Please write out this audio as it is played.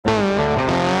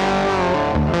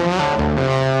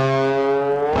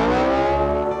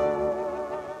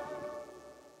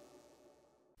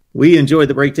We enjoy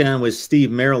the breakdown with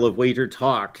Steve Merrill of Wager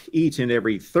Talk each and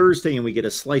every Thursday, and we get a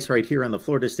slice right here on the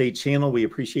Florida State channel. We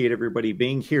appreciate everybody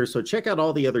being here. So check out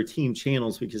all the other team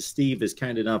channels because Steve is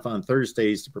kind enough on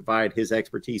Thursdays to provide his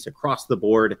expertise across the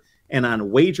board. And on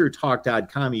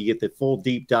wagertalk.com, you get the full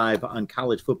deep dive on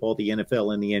college football, the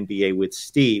NFL, and the NBA with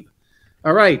Steve.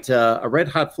 All right, a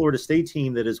red-hot Florida State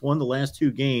team that has won the last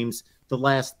two games, the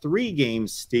last three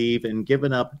games, Steve, and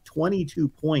given up 22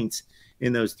 points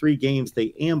in those three games.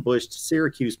 They ambushed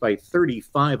Syracuse by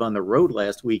 35 on the road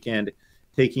last weekend,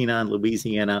 taking on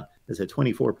Louisiana as a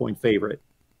 24-point favorite.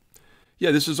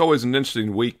 Yeah, this is always an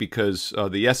interesting week because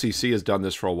the SEC has done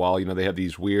this for a while. You know, they have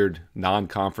these weird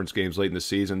non-conference games late in the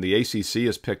season. The ACC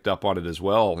has picked up on it as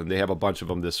well, and they have a bunch of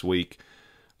them this week.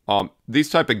 These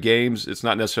type of games, it's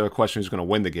not necessarily a question who's going to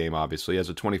win the game, obviously. As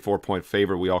a 24-point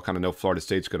favorite, we all kind of know Florida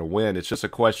State's going to win. It's just a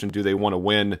question, do they want to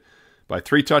win by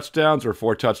 3 touchdowns or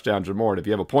 4 touchdowns or more? And if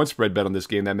you have a point spread bet on this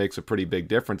game, that makes a pretty big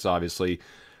difference, obviously.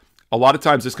 A lot of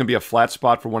times this can be a flat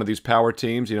spot for one of these power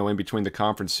teams, you know, in between the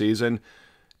conference season.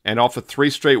 And off of 3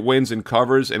 straight wins and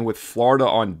covers, and with Florida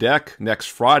on deck next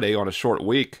Friday on a short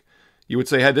week, you would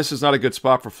say, hey, this is not a good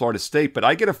spot for Florida State. But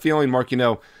I get a feeling, Mark, you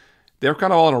know, they're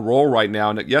kind of all on a roll right now.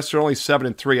 And yes, they're only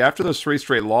 7-3. After those 3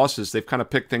 straight losses, they've kind of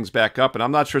picked things back up. And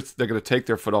I'm not sure they're going to take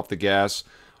their foot off the gas.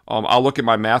 I'll look at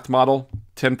my math model.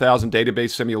 10,000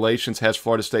 database simulations has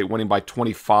Florida State winning by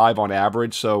 25 on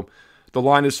average. So the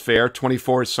line is fair.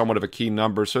 24 is somewhat of a key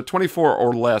number. So 24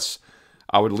 or less,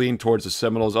 I would lean towards the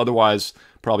Seminoles. Otherwise,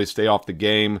 probably stay off the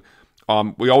game.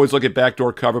 We always look at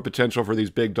backdoor cover potential for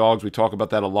these big dogs. We talk about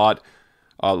that a lot.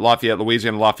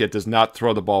 Louisiana Lafayette does not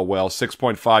throw the ball well.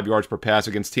 6.5 yards per pass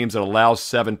against teams that allow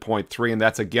 7.3, and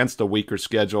that's against a weaker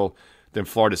schedule than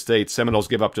Florida State. Seminoles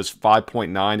give up just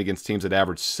 5.9 against teams that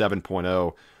average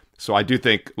 7.0. So I do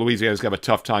think Louisiana's got a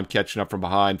tough time catching up from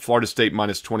behind. Florida State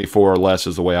minus 24 or less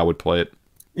is the way I would play it.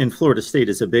 And Florida State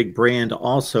is a big brand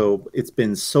also. It's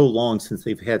been so long since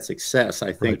they've had success.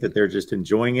 I think that they're just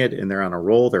enjoying it, and they're on a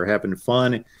roll. They're having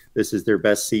fun. This is their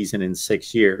best season in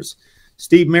 6 years.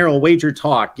 Steve Merrill, Wager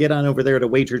Talk. Get on over there to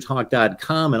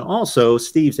wagertalk.com. And also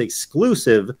Steve's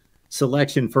exclusive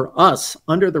selection for us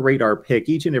under the radar pick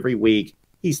each and every week.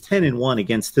 He's 10-1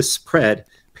 against the spread.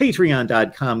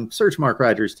 Patreon.com. Search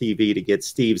MarkRogersTV to get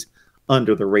Steve's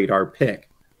under the radar pick.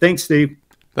 Thanks, Steve.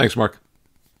 Thanks, Mark.